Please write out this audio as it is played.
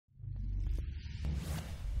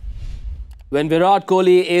When Virat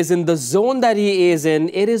Kohli is in the zone that he is in,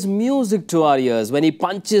 it is music to our ears. When he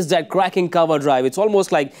punches that cracking cover drive, it's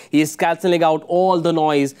almost like he is cancelling out all the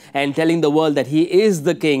noise and telling the world that he is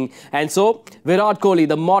the king. And so, Virat Kohli,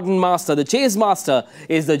 the modern master, the chase master,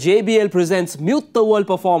 is the JBL Presents Mute the World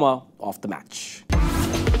performer of the match.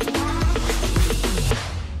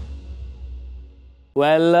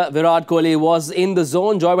 Well, Virat Kohli was in the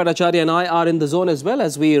zone. Joy Bhattacharjya and I are in the zone as well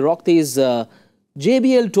as we rock these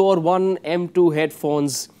JBL Tour 1 M2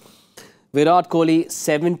 headphones. Virat Kohli,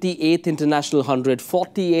 78th International 100,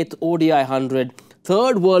 48th ODI 100,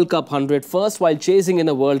 3rd World Cup 100, first while chasing in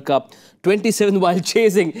a World Cup, 27th while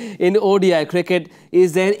chasing in ODI cricket.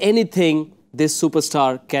 Is there anything this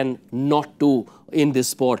superstar can not do in this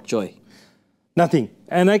sport, Joy? Nothing.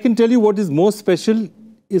 And I can tell you what is more special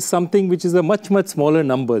is something which is a much smaller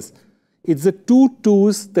numbers. It's the 2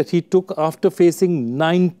 twos that he took after facing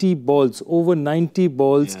 90 balls, over 90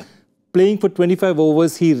 balls. Yeah. Playing for 25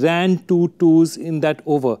 overs, he ran 2 twos in that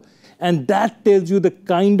over. And that tells you the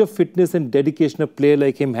kind of fitness and dedication a player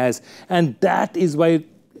like him has. And that is why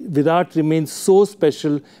Virat remains so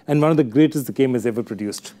special and one of the greatest the game has ever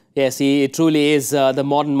produced. Yes, he truly is the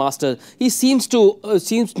modern master. He seems to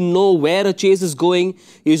know where a chase is going.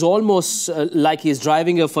 He's almost like he's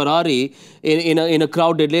driving a Ferrari in a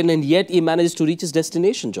crowded lane, and yet he manages to reach his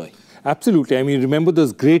destination, Joy. Absolutely. I mean, remember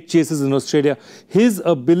those great chases in Australia? His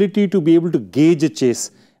ability to be able to gauge a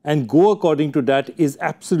chase and go according to that is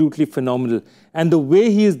absolutely phenomenal. And the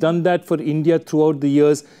way he has done that for India throughout the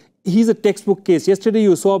years, he's a textbook case. Yesterday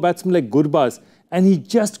you saw a batsman like Cricbuzz, and he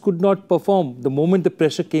just could not perform the moment the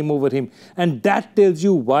pressure came over him. And that tells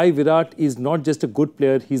you why Virat is not just a good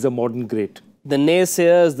player, he's a modern great. The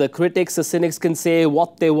naysayers, the critics, the cynics can say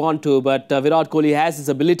what they want to, but Virat Kohli has his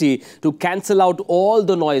ability to cancel out all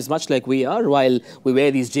the noise, much like we are, while we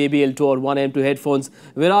wear these JBL Tour 1 M2 headphones.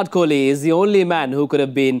 Virat Kohli is the only man who could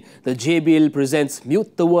have been the JBL Presents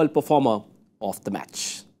Mute the World performer of the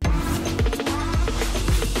match.